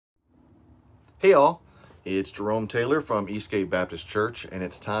Hey all, it's Jerome Taylor from Eastgate Baptist Church, and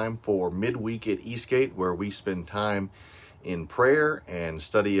it's time for Midweek at Eastgate, where we spend time in prayer and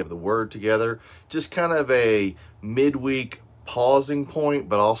study of the Word together. Just kind of a midweek pausing point,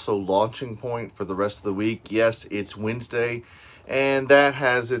 but also launching point for the rest of the week. Yes, it's Wednesday, and that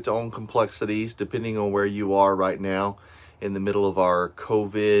has its own complexities depending on where you are right now in the middle of our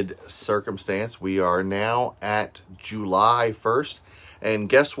COVID circumstance. We are now at July 1st, and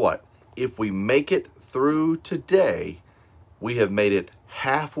guess what? If we make it through today, we have made it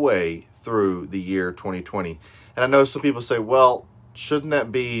halfway through the year 2020. And I know some people say, well, shouldn't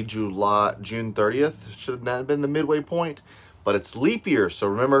that be June 30th? Shouldn't that have been the midway point? But it's leap year. So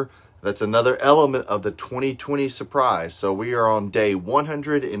remember, that's another element of the 2020 surprise. So we are on day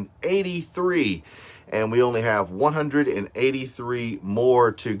 183. And we only have 183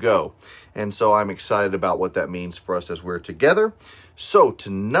 more to go. And so I'm excited about what that means for us as we're together. So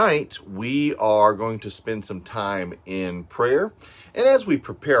tonight we are going to spend some time in prayer. And as we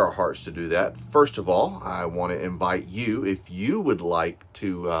prepare our hearts to do that, first of all, I want to invite you, if you would like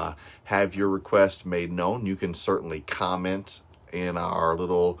to have your request made known, you can certainly comment in our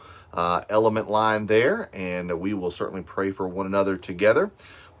little element line there, and we will certainly pray for one another together.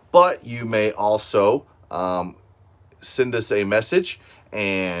 But you may also send us a message,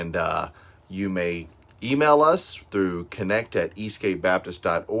 and you may email us through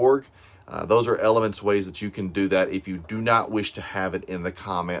connect@eastgatebaptist.org. Those are ways that you can do that if you do not wish to have it in the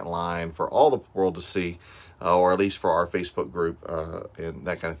comment line for all the world to see, or at least for our Facebook group and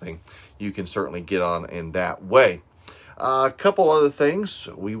that kind of thing. You can certainly get on in that way. A couple other things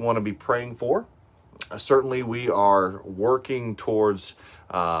we want to be praying for. Certainly we are working towards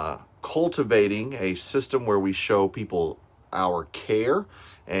cultivating a system where we show people our care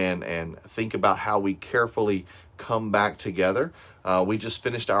and think about how we carefully come back together. We just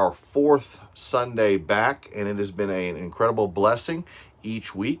finished our 4th Sunday back, and it has been an incredible blessing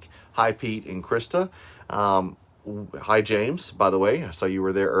each week. Hi, Pete and Krista. Hi, James, by the way. I saw you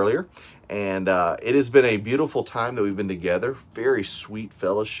were there earlier. And it has been a beautiful time that we've been together. Very sweet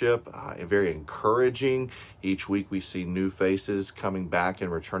fellowship, very encouraging. Each week we see new faces coming back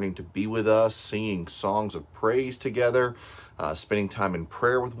and returning to be with us, singing songs of praise together, spending time in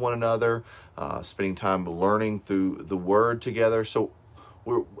prayer with one another, spending time learning through the Word together. So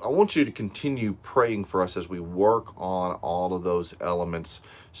I want you to continue praying for us as we work on all of those elements.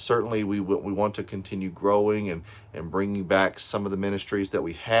 Certainly, we want to continue growing and bringing back some of the ministries that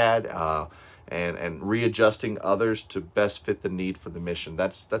we had and readjusting others to best fit the need for the mission.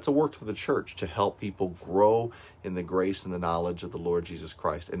 That's a work for the church, to help people grow in the grace and the knowledge of the Lord Jesus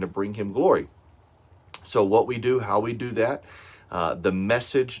Christ and to bring Him glory. So what we do, how we do that, the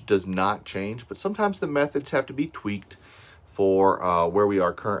message does not change, but sometimes the methods have to be tweaked for where we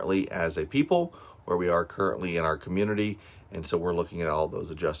are currently as a people, where we are currently in our community, and so we're looking at all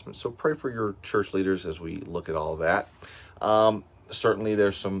those adjustments. So pray for your church leaders as we look at all that. Certainly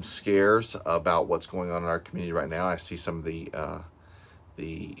there's some scares about what's going on in our community right now. I see some of the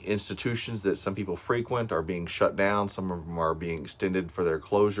institutions that some people frequent are being shut down. Some of them are being extended for their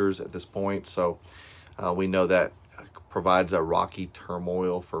closures at this point. So we know that provides a rocky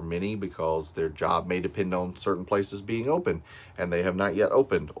turmoil for many because their job may depend on certain places being open, and they have not yet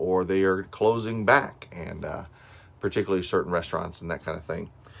opened, or they are closing back, and particularly certain restaurants and that kind of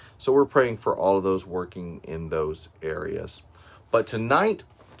thing. So we're praying for all of those working in those areas. But tonight,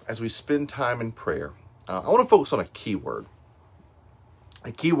 as we spend time in prayer, I want to focus on a key word.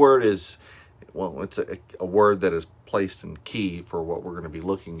 A key word is, well, it's a word that is placed in key for what we're going to be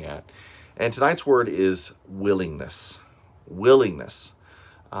looking at. And tonight's word is willingness. Willingness.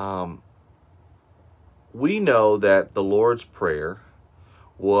 We know that the Lord's Prayer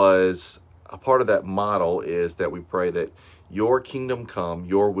was a part of that model, is that we pray that your kingdom come,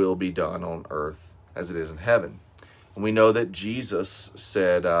 your will be done on earth as it is in heaven. And we know that Jesus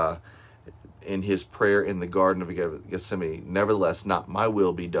said in his prayer in the Garden of Gethsemane, nevertheless, not my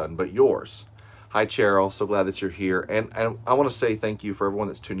will be done, but yours. Hi, Cheryl. So glad that you're here. And I want to say thank you for everyone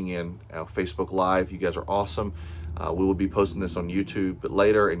that's tuning in Facebook Live. You guys are awesome. We will be posting this on YouTube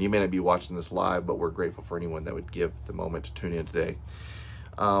later, and you may not be watching this live, but we're grateful for anyone that would give the moment to tune in today.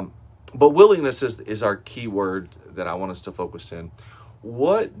 But willingness is our key word that I want us to focus in.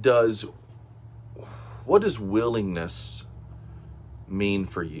 What does willingness mean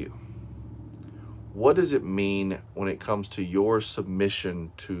for you? What does it mean when it comes to your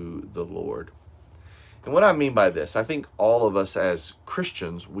submission to the Lord? And what I mean by this, I think all of us as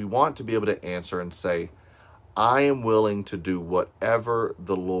Christians, we want to be able to answer and say, I am willing to do whatever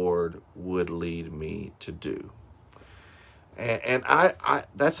the Lord would lead me to do. And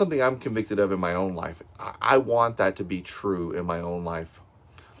that's something I'm convicted of in my own life. I want that to be true in my own life.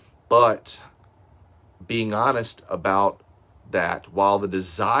 But being honest about that, while the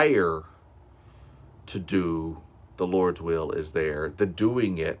desire to do the Lord's will is there, the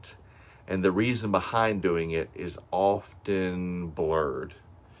doing it and the reason behind doing it is often blurred.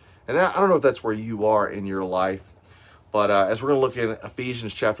 And I don't know if that's where you are in your life, but as we're going to look at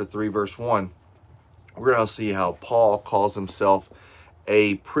Ephesians chapter 3, verse 1, we're going to see how Paul calls himself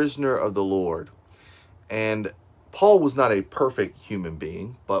a prisoner of the Lord. And Paul was not a perfect human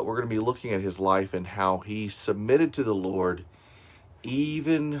being, but we're going to be looking at his life and how he submitted to the Lord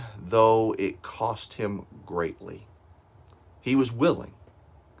even though it cost him greatly. He was willing.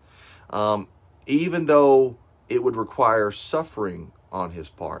 Even though it would require suffering on his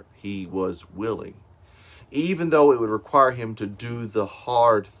part, he was willing. Even though it would require him to do the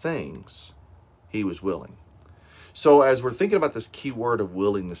hard things, he was willing. So as we're thinking about this key word of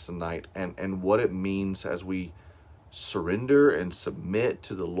willingness tonight and what it means as we surrender and submit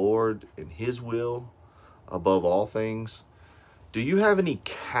to the Lord in his will above all things, do you have any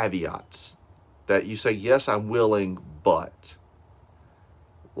caveats that you say, yes, I'm willing, but?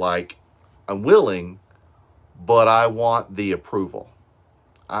 Like, I'm willing, but I want the approval.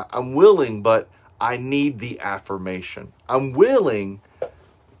 I'm willing, but I need the affirmation. I'm willing,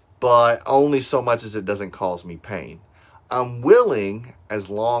 but only so much as it doesn't cause me pain. I'm willing as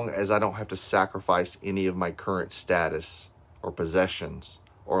long as I don't have to sacrifice any of my current status or possessions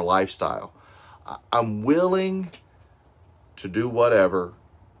or lifestyle. I'm willing to do whatever,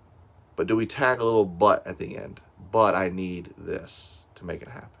 but do we tag a little but at the end? But I need this to make it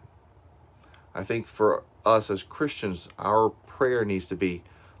happen. I think for us as Christians, our prayer needs to be,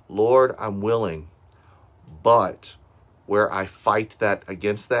 Lord, I'm willing, but where I fight that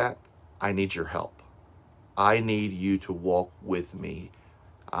against that, I need your help. I need you to walk with me.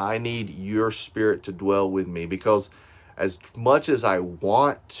 I need your spirit to dwell with me, because as much as I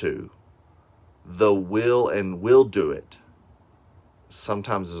want to, the will and will do it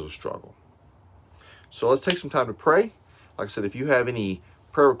sometimes is a struggle. So let's take some time to pray. Like I said, if you have any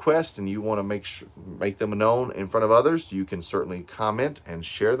prayer requests and you want to make them known in front of others, you can certainly comment and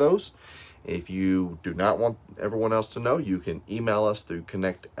share those. If you do not want everyone else to know, you can email us through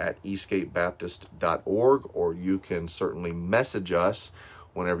connect@eastgatebaptist.org, or you can certainly message us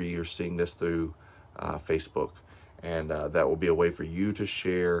whenever you're seeing this through Facebook. And that will be a way for you to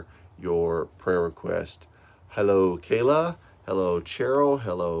share your prayer request. Hello, Kayla. Hello, Cheryl.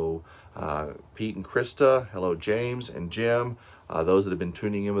 Hello, Pete and Krista. Hello, James and Jim. Those that have been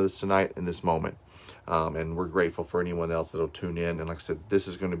tuning in with us tonight in this moment. And we're grateful for anyone else that will tune in. And like I said, this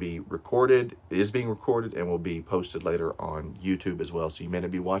is going to be recorded. It is being recorded and will be posted later on YouTube as well. So you may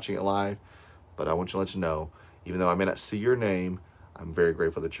not be watching it live, but I want you to let you know, even though I may not see your name, I'm very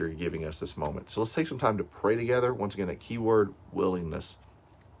grateful that you're giving us this moment. So let's take some time to pray together. Once again, that keyword, willingness.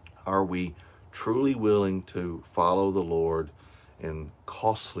 Are we truly willing to follow the Lord in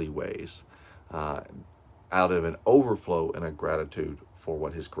costly ways, out of an overflow and a gratitude for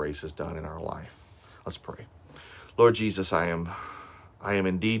what his grace has done in our life? Let's pray. Lord Jesus, I am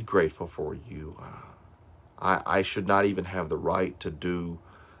indeed grateful for you. I should not even have the right to do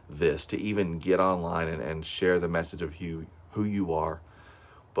this, to even get online and share the message of who you are.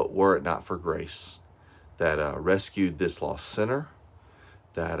 But were it not for grace that rescued this lost sinner,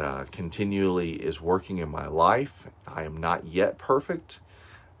 that continually is working in my life. I am not yet perfect,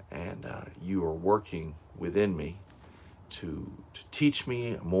 and you are working within me to teach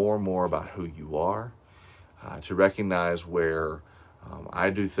me more and more about who you are, to recognize where I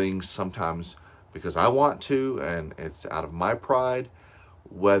do things sometimes because I want to, and it's out of my pride,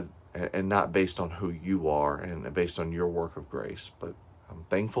 and not based on who you are and based on your work of grace. But I'm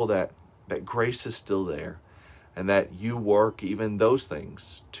thankful that grace is still there, and that you work even those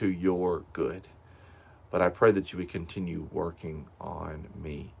things to your good. But I pray that you would continue working on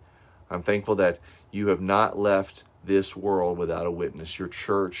me. I'm thankful that you have not left this world without a witness. Your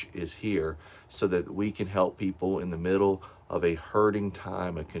church is here so that we can help people in the middle of a hurting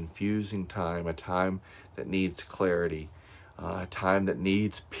time, a confusing time, a time that needs clarity, a time that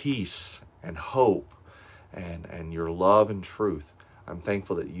needs peace and hope and your love and truth. I'm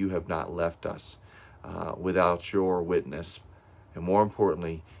thankful that you have not left us without your witness. And more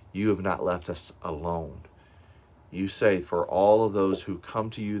importantly, you have not left us alone. You say, for all of those who come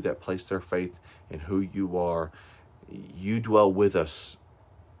to you that place their faith in who you are, you dwell with us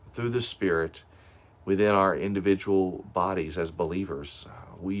through the Spirit within our individual bodies as believers.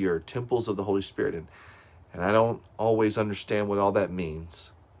 We are temples of the Holy Spirit, and I don't always understand what all that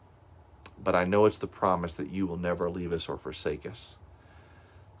means. but I know it's the promise that you will never leave us or forsake us.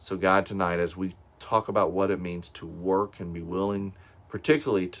 So God, tonight, as we talk about what it means to work and be willing,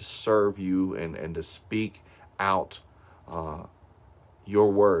 particularly to serve you and to speak out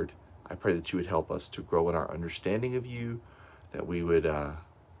your word, I pray that you would help us to grow in our understanding of you, that we would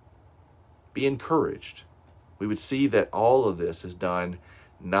be encouraged. We would see that all of this is done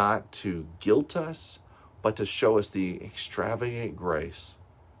not to guilt us, but to show us the extravagant grace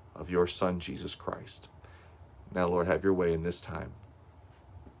of your Son, Jesus Christ. Now, Lord, have your way in this time.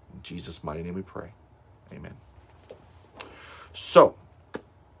 In Jesus' mighty name we pray. Amen. So,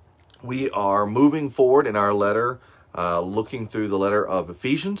 we are moving forward in our letter, looking through the letter of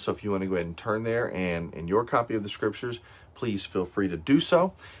Ephesians. So if you want to go ahead and turn there, and in your copy of the scriptures, please feel free to do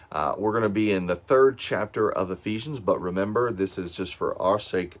so. We're going to be in the 3rd chapter of Ephesians, but remember, this is just for our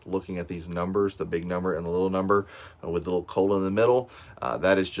sake, looking at these numbers, the big number and the little number with the little colon in the middle.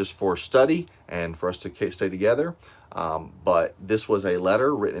 That is just for study and for us to stay together. But this was a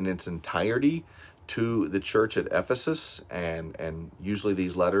letter written in its entirety to the church at Ephesus, and usually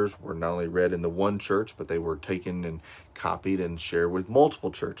these letters were not only read in the one church, but they were taken and copied and shared with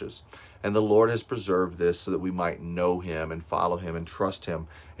multiple churches. And the Lord has preserved this so that we might know him and follow him and trust him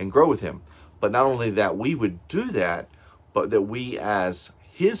and grow with him. But not only that we would do that, but that we as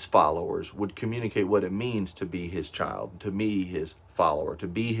his followers would communicate what it means to be his child, to be his follower, to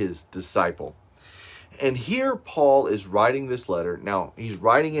be his disciple. And here Paul is writing this letter. Now, he's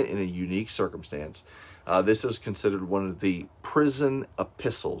writing it in a unique circumstance. This is considered one of the prison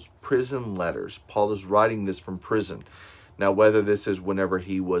epistles, prison letters. Paul is writing this from prison. Now, whether this is whenever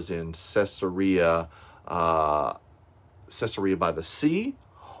he was in Caesarea by the sea,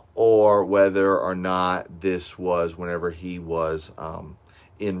 or whether or not this was whenever he was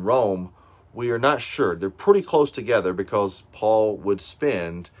in Rome, we are not sure. They're pretty close together because Paul would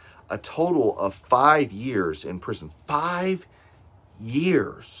spend a total of 5 years in prison. 5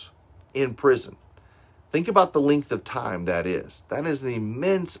 years in prison. Think about the length of time that is. That is an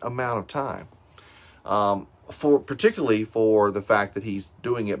immense amount of time. Particularly for the fact that he's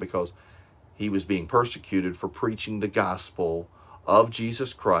doing it because he was being persecuted for preaching the gospel of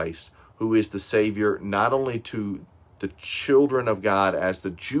Jesus Christ, who is the Savior not only to the children of God as the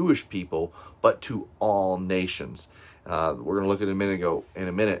Jewish people, but to all nations. We're going to look at it in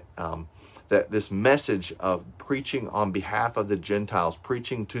a minute, that this message of preaching on behalf of the Gentiles,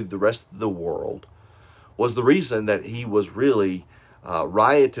 preaching to the rest of the world, was the reason that he was really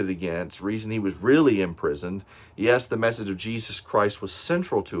rioted against, reason he was really imprisoned. Yes, the message of Jesus Christ was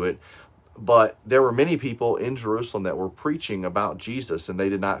central to it, but there were many people in Jerusalem that were preaching about Jesus, and they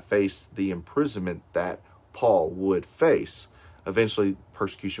did not face the imprisonment that Paul would face. Eventually,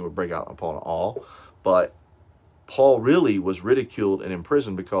 persecution would break out upon all, but Paul really was ridiculed and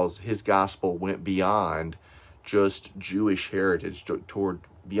imprisoned because his gospel went beyond just Jewish heritage, toward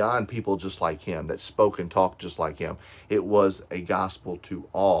beyond people just like him, that spoke and talked just like him. It was a gospel to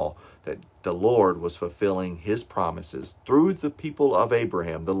all, that the Lord was fulfilling his promises through the people of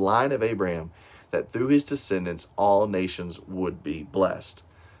Abraham, the line of Abraham, that through his descendants all nations would be blessed.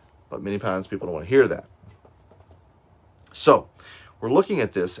 But many times people don't want to hear that. So, we're looking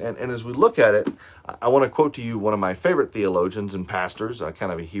at this, and as we look at it, I want to quote to you one of my favorite theologians and pastors,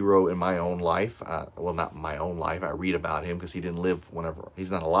 kind of a hero in my own life. Well, not my own life. I read about him because he didn't live he's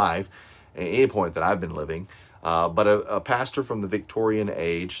not alive at any point that I've been living. But a pastor from the Victorian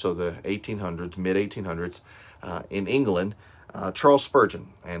age, so the 1800s, mid-1800s, in England, Charles Spurgeon.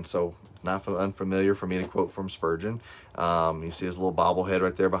 And so, not unfamiliar for me to quote from Spurgeon. You see his little bobblehead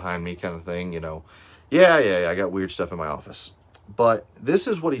right there behind me, kind of thing, Yeah, I got weird stuff in my office. But this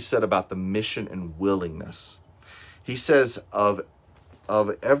is what he said about the mission and willingness. He says, of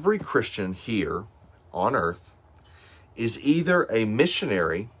every Christian here on earth is either a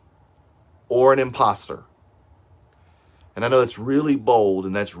missionary or an imposter. And I know that's really bold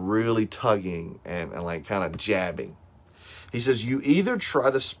and that's really tugging and like kind of jabbing. He says, you either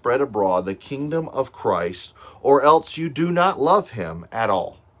try to spread abroad the kingdom of Christ or else you do not love him at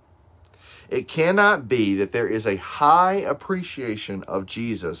all. It cannot be that there is a high appreciation of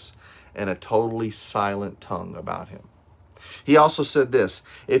Jesus and a totally silent tongue about him. He also said this,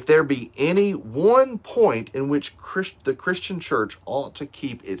 if there be any one point in which the Christian church ought to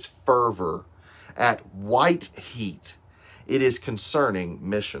keep its fervor at white heat, it is concerning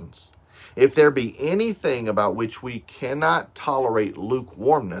missions. If there be anything about which we cannot tolerate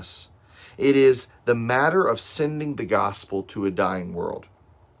lukewarmness, it is the matter of sending the gospel to a dying world.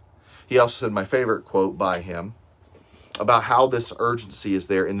 He also said my favorite quote by him about how this urgency is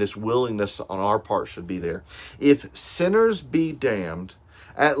there and this willingness on our part should be there. If sinners be damned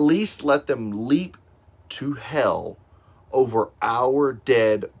At least let them leap to hell over our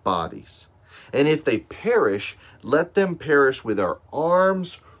dead bodies. And if they perish, let them perish with our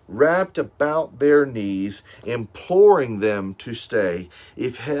arms wrapped about their knees, imploring them to stay.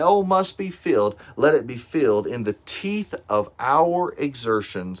 If hell must be filled, let it be filled in the teeth of our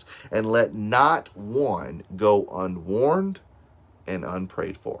exertions, and let not one go unwarned and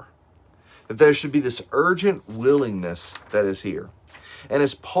unprayed for. That there should be this urgent willingness that is here. And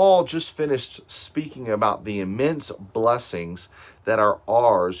as Paul just finished speaking about the immense blessings that are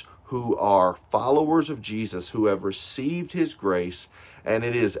ours who are followers of Jesus, who have received his grace, and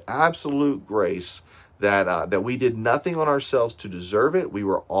it is absolute grace that we did nothing on ourselves to deserve it. We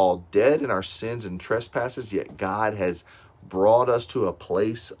were all dead in our sins and trespasses, yet God has brought us to a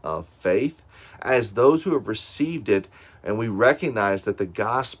place of faith. As those who have received it, and we recognize that the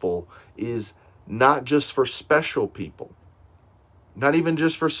gospel is not just for special people, not even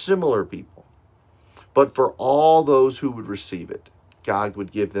just for similar people, but for all those who would receive it. God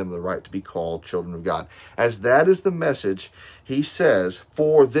would give them the right to be called children of God. As that is the message, he says,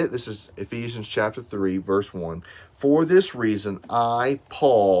 this is Ephesians chapter 3, verse 1, for this reason, I,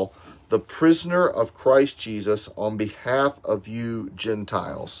 Paul, the prisoner of Christ Jesus, on behalf of you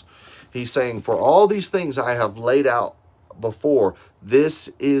Gentiles. He's saying, for all these things I have laid out before, this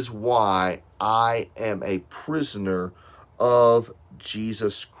is why I am a prisoner of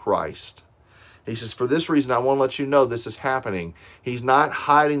Jesus Christ. He says, for this reason, I want to let you know this is happening. He's not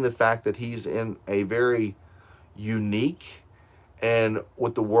hiding the fact that he's in a very unique and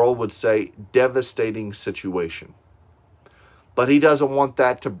what the world would say devastating situation. But he doesn't want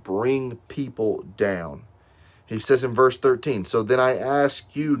that to bring people down. He says in verse 13, so then I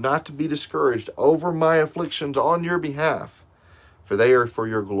ask you not to be discouraged over my afflictions on your behalf, for they are for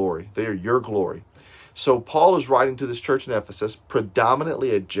your glory. They are your glory. So Paul is writing to this church in Ephesus,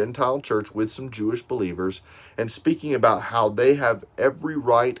 predominantly a Gentile church with some Jewish believers, and speaking about how they have every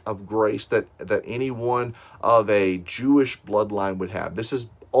right of grace that anyone of a Jewish bloodline would have. This is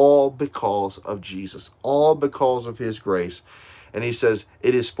all because of Jesus, all because of his grace. And he says,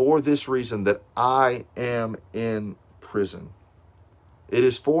 it is for this reason that I am in prison. It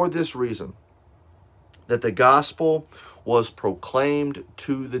is for this reason that the gospel was proclaimed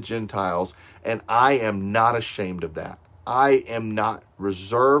to the Gentiles, and I am not ashamed of that. I am not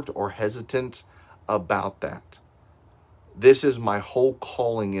reserved or hesitant about that. This is my whole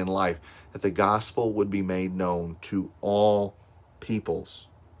calling in life, that the gospel would be made known to all peoples.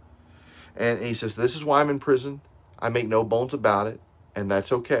 And he says, this is why I'm in prison. I make no bones about it, and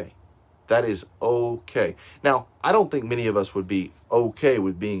that's okay. That is okay. Now, I don't think many of us would be okay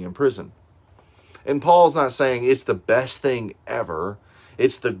with being in prison. And Paul's not saying it's the best thing ever.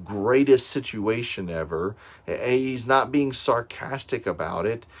 It's the greatest situation ever. And he's not being sarcastic about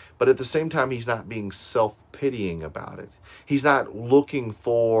it. But at the same time, he's not being self-pitying about it. He's not looking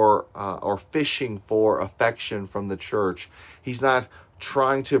for or fishing for affection from the church. He's not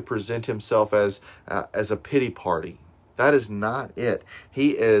trying to present himself as a pity party. That is not it.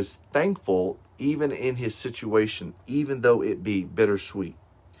 He is thankful even in his situation, even though it be bittersweet.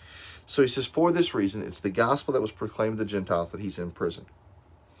 So he says, for this reason, it's the gospel that was proclaimed to the Gentiles that he's in prison.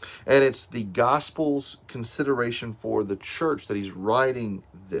 And it's the gospel's consideration for the church that he's writing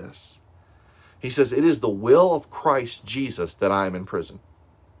this. He says, it is the will of Christ Jesus that I am in prison.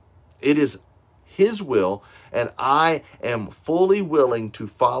 It is his will, and I am fully willing to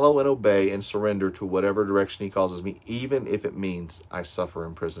follow and obey and surrender to whatever direction he causes me, even if it means I suffer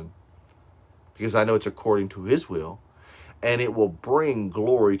in prison. Because I know it's according to his will. And it will bring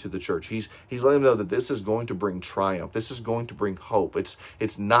glory to the church. He's letting them know that this is going to bring triumph. This is going to bring hope.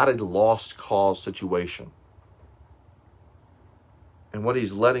 It's not a lost cause situation. And what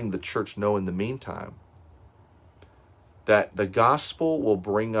he's letting the church know in the meantime, that the gospel will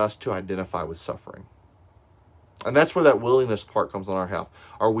bring us to identify with suffering. And that's where that willingness part comes on our half.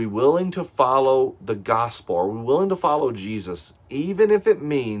 Are we willing to follow the gospel? Are we willing to follow Jesus, even if it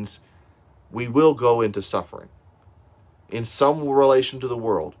means we will go into suffering? In some relation to the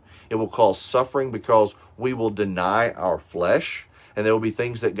world, it will cause suffering because we will deny our flesh, and there will be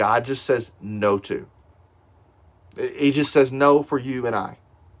things that God just says no to. He just says no for you and I.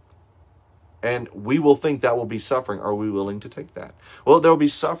 And we will think that will be suffering. Are we willing to take that? Well, there will be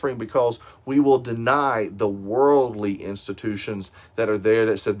suffering because we will deny the worldly institutions that are there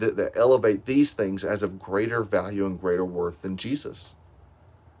that said that elevate these things as of greater value and greater worth than Jesus.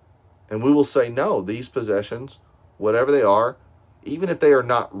 And we will say, no, these possessions, whatever they are, even if they are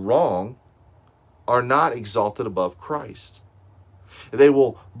not wrong, are not exalted above Christ. They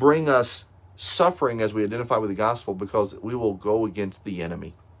will bring us suffering as we identify with the gospel because we will go against the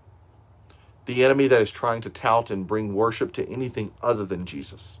enemy. The enemy that is trying to tout and bring worship to anything other than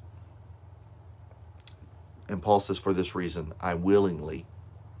Jesus. And Paul says, for this reason, I willingly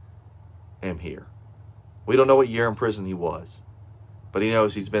am here. We don't know what year in prison he was, but he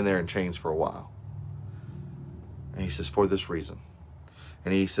knows he's been there in chains for a while. And he says, for this reason.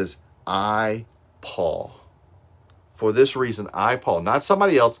 And he says, I, Paul. For this reason, I, Paul. Not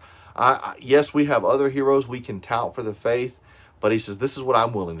somebody else. Yes, we have other heroes we can tout for the faith, but he says, this is what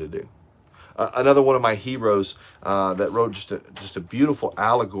I'm willing to do. Another one of my heroes that wrote just a beautiful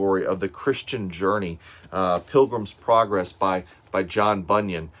allegory of the Christian journey, Pilgrim's Progress by John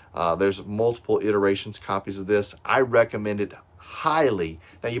Bunyan. There's multiple iterations, copies of this. I recommend it highly.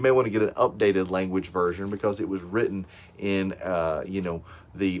 Now, you may want to get an updated language version because it was written in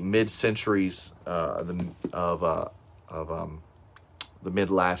the mid-centuries of the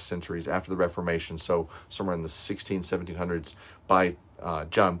mid-last centuries after the Reformation, so somewhere in the 1700s by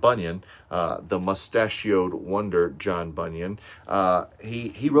John Bunyan, the mustachioed wonder John Bunyan.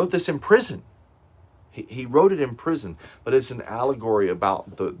 He wrote this in prison. He wrote it in prison, but it's an allegory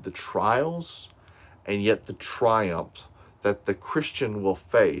about the trials and yet the triumph that the Christian will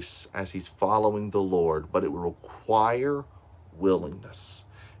face as he's following the Lord, but it will require willingness.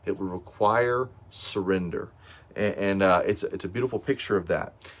 It will require surrender. And it's a beautiful picture of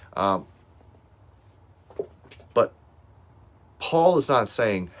that. But Paul is not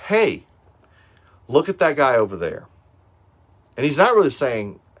saying, hey, look at that guy over there. And he's not really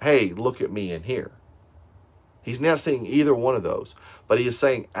saying, hey, look at me in here. He's not saying either one of those. But he is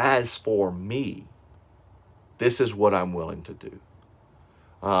saying, as for me, this is what I'm willing to do.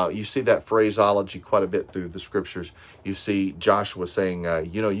 You see that phraseology quite a bit through the scriptures. You see Joshua saying,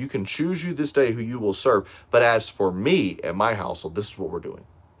 you can choose you this day who you will serve. But as for me and my household, this is what we're doing.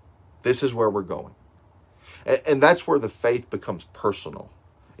 This is where we're going. And that's where the faith becomes personal.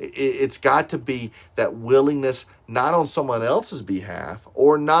 It's got to be that willingness, not on someone else's behalf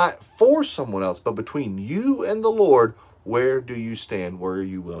or not for someone else, but between you and the Lord. Where do you stand? Where are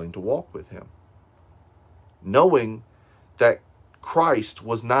you willing to walk with him? Knowing that Christ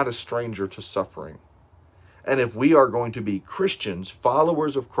was not a stranger to suffering. And if we are going to be Christians,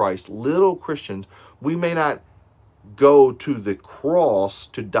 followers of Christ, little Christians, we may not go to the cross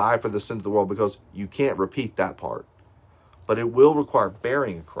to die for the sins of the world because you can't repeat that part. But it will require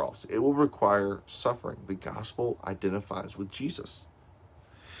bearing a cross. It will require suffering. The gospel identifies with Jesus.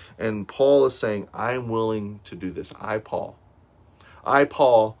 And Paul is saying, I'm willing to do this. I, Paul,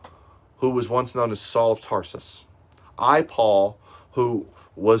 who was once known as Saul of Tarsus. I, Paul, who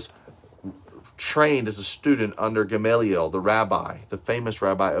was trained as a student under Gamaliel, the rabbi, the famous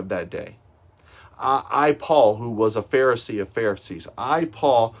rabbi of that day. I, Paul, who was a Pharisee of Pharisees. I,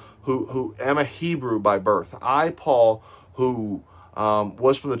 Paul, who am a Hebrew by birth. I, Paul, who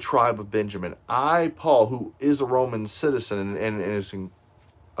was from the tribe of Benjamin. I, Paul, who is a Roman citizen and is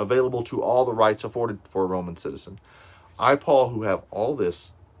available to all the rights afforded for a Roman citizen. I, Paul, who have all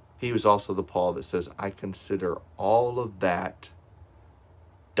this. He was also the Paul that says, I consider all of that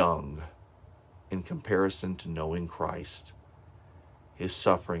dung in comparison to knowing Christ, his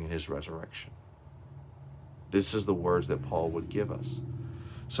suffering and his resurrection. This is the words that Paul would give us.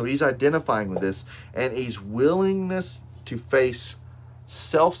 So he's identifying with this, and he's willingness to face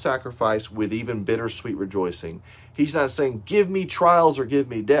self-sacrifice with even bittersweet rejoicing. He's not saying, give me trials or give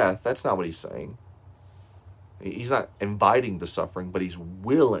me death. That's not what he's saying. He's not inviting the suffering, but he's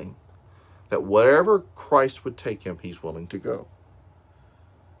willing that whatever Christ would take him, he's willing to go.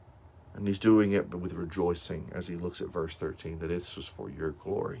 And he's doing it with rejoicing as he looks at verse 13, that this was for your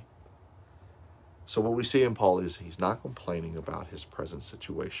glory. So what we see in Paul is he's not complaining about his present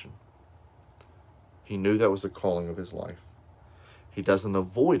situation. He knew that was the calling of his life. He doesn't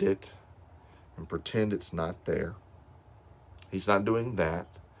avoid it and pretend it's not there. He's not doing that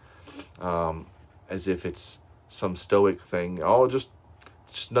as if it's some stoic thing. Oh, just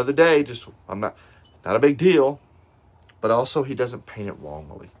another day. I'm not a big deal. But also he doesn't paint it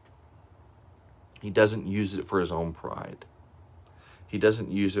wrongly. He doesn't use it for his own pride. He doesn't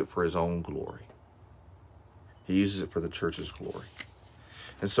use it for his own glory. He uses it for the church's glory.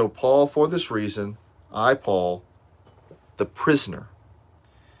 And so Paul, for this reason, I, Paul, the prisoner.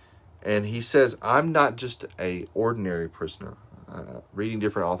 And he says, I'm not just an ordinary prisoner. Reading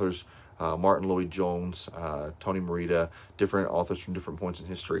different authors, Martin Lloyd-Jones, Tony Merida, different authors from different points in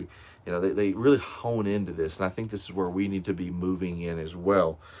history, they really hone into this. And I think this is where we need to be moving in as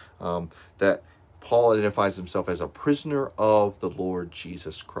well. That Paul identifies himself as a prisoner of the Lord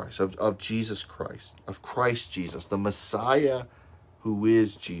Jesus Christ, of Jesus Christ, of Christ Jesus, the Messiah who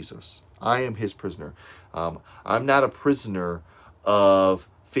is Jesus. I am his prisoner. I'm not a prisoner of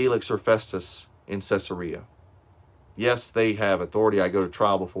Felix or Festus in Caesarea. Yes, they have authority. I go to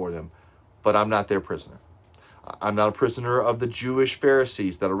trial before them, but I'm not their prisoner. I'm not a prisoner of the Jewish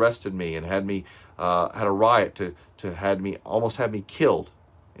Pharisees that arrested me and had me had a riot to almost had me killed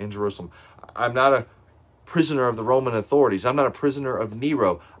in Jerusalem. I'm not a prisoner of the Roman authorities. I'm not a prisoner of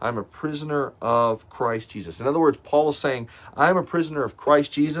Nero. I'm a prisoner of Christ Jesus. In other words, Paul is saying, I'm a prisoner of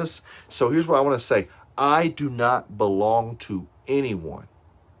Christ Jesus. So here's what I want to say. I do not belong to anyone,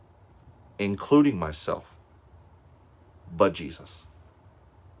 including myself, but Jesus.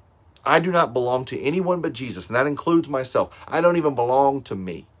 I do not belong to anyone but Jesus, and that includes myself. I don't even belong to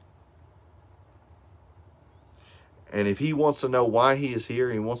me. And if he wants to know why he is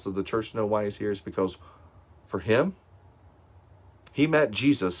here, he wants the church to know why he's here, it's because for him, he met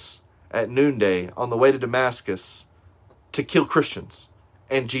Jesus at noonday on the way to Damascus to kill Christians.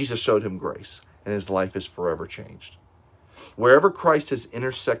 And Jesus showed him grace, and his life is forever changed. Wherever Christ has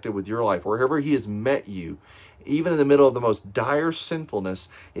intersected with your life, wherever he has met you, even in the middle of the most dire sinfulness,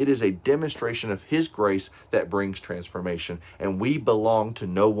 it is a demonstration of his grace that brings transformation. And we belong to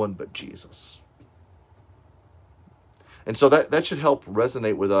no one but Jesus. And so that should help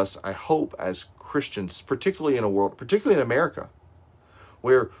resonate with us, I hope, as Christians, particularly in a world, particularly in America,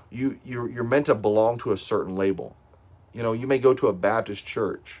 where you're meant to belong to a certain label. You know, you may go to a Baptist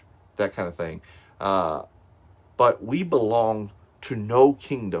church, that kind of thing. But we belong to no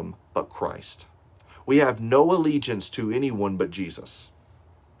kingdom but Christ. We have no allegiance to anyone but Jesus.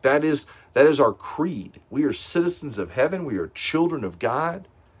 That is our creed. We are citizens of heaven. We are children of God.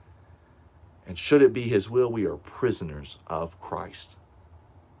 And should it be his will, we are prisoners of Christ.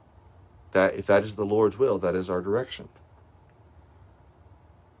 If that is the Lord's will, that is our direction.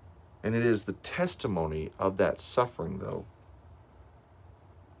 And it is the testimony of that suffering, though.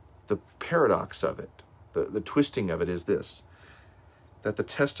 The paradox of it, the twisting of it is this, that the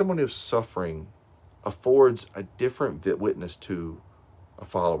testimony of suffering affords a different witness to a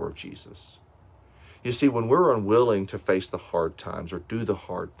follower of Jesus. You see, when we're unwilling to face the hard times or do the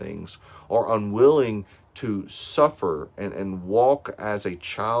hard things, or unwilling to suffer and walk as a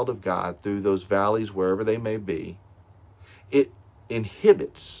child of God through those valleys, wherever they may be, it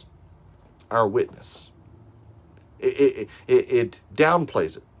inhibits our witness. It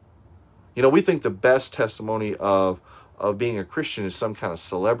downplays it. You know, we think the best testimony of being a Christian is some kind of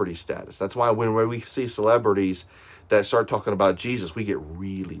celebrity status. That's why when we see celebrities that start talking about Jesus, we get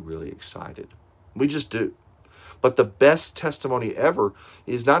really, really excited. We just do. But the best testimony ever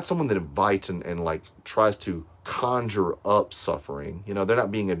is not someone that invites and like tries to conjure up suffering. You know, they're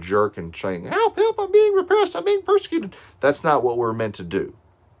not being a jerk and saying, help, help, I'm being repressed, I'm being persecuted. That's not what we're meant to do.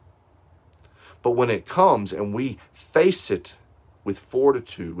 But when it comes and we face it with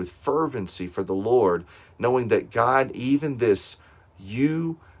fortitude, with fervency for the Lord, knowing that God, even this,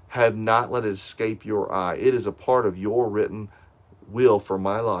 you have not let it escape your eye. It is a part of your written will for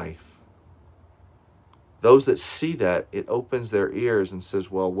my life. Those that see that, it opens their ears and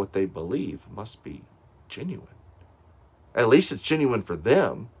says, well, what they believe must be genuine. At least it's genuine for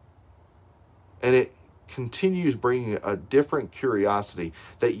them. And it continues bringing a different curiosity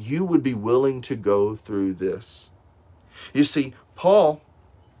that you would be willing to go through this. You see, Paul,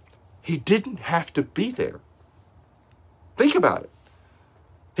 he didn't have to be there. Think about it.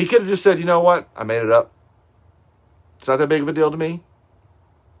 He could have just said, you know what? I made it up. It's not that big of a deal to me.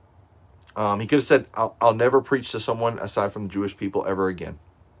 He could have said, I'll never preach to someone aside from the Jewish people ever again.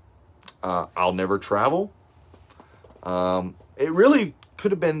 I'll never travel. It really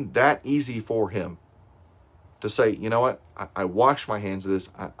could have been that easy for him to say, you know what? I wash my hands of this.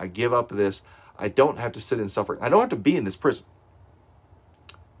 I give up this. I don't have to sit in suffering. I don't have to be in this prison.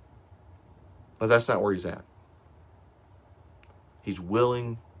 But that's not where he's at. He's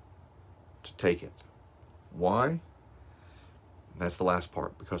willing to take it. Why? And that's the last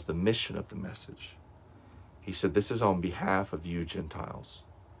part, because the mission of the message. He said, this is on behalf of you Gentiles.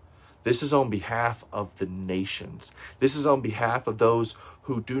 This is on behalf of the nations. This is on behalf of those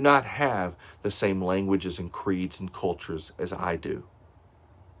who do not have the same languages and creeds and cultures as I do.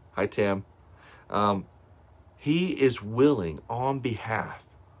 Hi, Tim. He is willing on behalf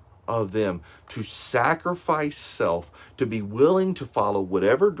of them to sacrifice self, to be willing to follow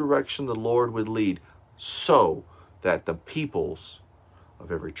whatever direction the Lord would lead, so that the peoples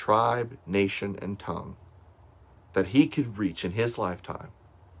of every tribe, nation, and tongue that he could reach in his lifetime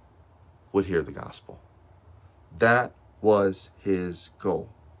would hear the gospel. That was his goal.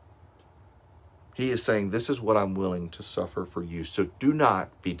 He is saying, this is what I'm willing to suffer for you. So do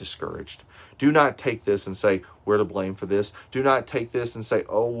not be discouraged. Do not take this and say, we're to blame for this. Do not take this and say,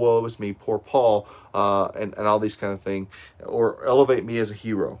 oh, woe is me, poor Paul, and all these kind of things, or elevate me as a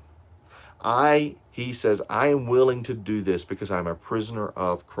hero. He says, I am willing to do this because I'm a prisoner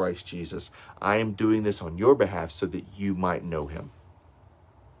of Christ Jesus. I am doing this on your behalf so that you might know him,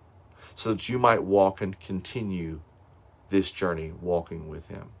 so that you might walk and continue this journey walking with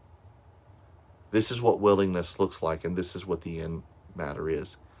him. This is what willingness looks like, and this is what the end matter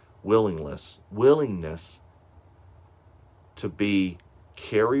is. Willingness to be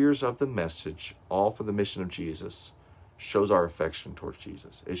carriers of the message, all for the mission of Jesus, shows our affection towards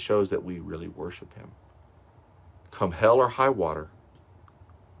Jesus. It shows that we really worship him. Come hell or high water,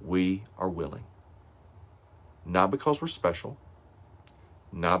 we are willing. Not because we're special,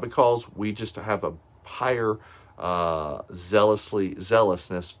 not because we just have a higher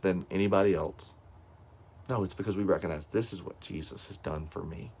zealousness than anybody else. No, it's because we recognize this is what Jesus has done for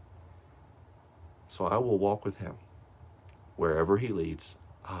me. So I will walk with him. Wherever he leads,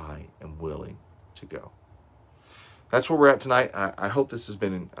 I am willing to go. That's where we're at tonight. I hope this has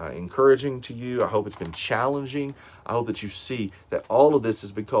been encouraging to you. I hope it's been challenging. I hope that you see that all of this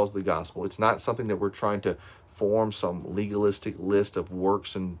is because of the gospel. It's not something that we're trying to form some legalistic list of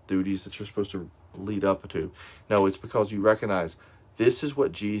works and duties that you're supposed to lead up to. No, it's because you recognize this is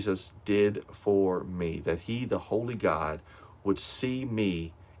what Jesus did for me, that he, the holy God, would see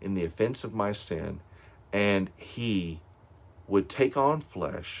me in the offense of my sin, and he would take on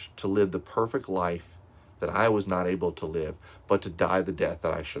flesh to live the perfect life that I was not able to live, but to die the death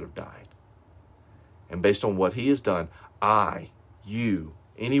that I should have died. And based on what he has done, you,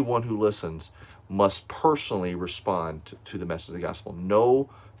 anyone who listens, must personally respond to the message of the gospel. No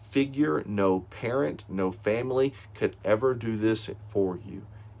figure, no parent, no family could ever do this for you.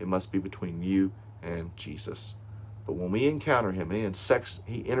 It must be between you and Jesus. But when we encounter him and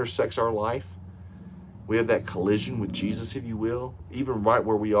he intersects our life, we have that collision with Jesus, if you will, even right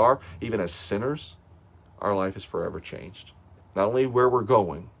where we are, even as sinners, our life is forever changed. Not only where we're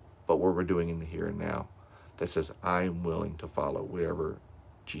going, but what we're doing in the here and now. That says, I am willing to follow wherever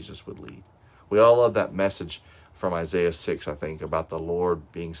Jesus would lead. We all love that message from Isaiah 6, I think, about the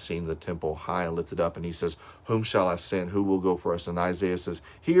Lord being seen in the temple high and lifted up. And he says, whom shall I send? Who will go for us? And Isaiah says,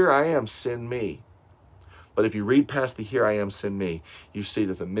 here I am, send me. But if you read past the here I am, send me, you see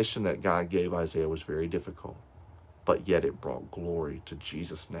that the mission that God gave Isaiah was very difficult. But yet it brought glory to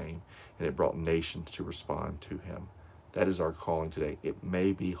Jesus' name, and it brought nations to respond to him. That is our calling today. It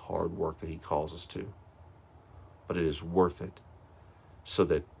may be hard work that he calls us to, but it is worth it, so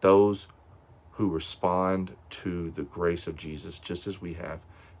that those who respond to the grace of Jesus, just as we have,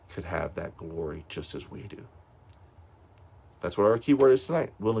 could have that glory just as we do. That's what our key word is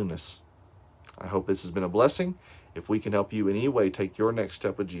tonight, willingness. I hope this has been a blessing. If we can help you in any way take your next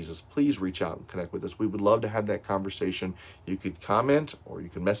step with Jesus, please reach out and connect with us. We would love to have that conversation. You could comment, or you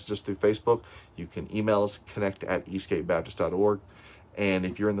can message us through Facebook. You can email us, connect@eastgatebaptist.org. And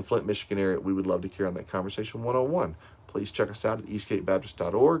if you're in the Flint, Michigan area, we would love to carry on that conversation one-on-one. Please check us out at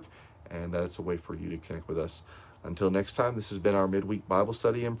eastgatebaptist.org, and that's a way for you to connect with us. Until next time, this has been our midweek Bible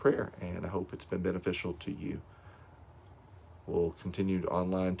study and prayer, and I hope it's been beneficial to you. We'll continue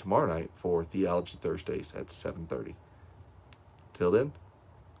online tomorrow night for Theology Thursdays at 7:30. Till then,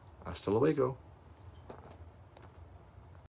 hasta luego.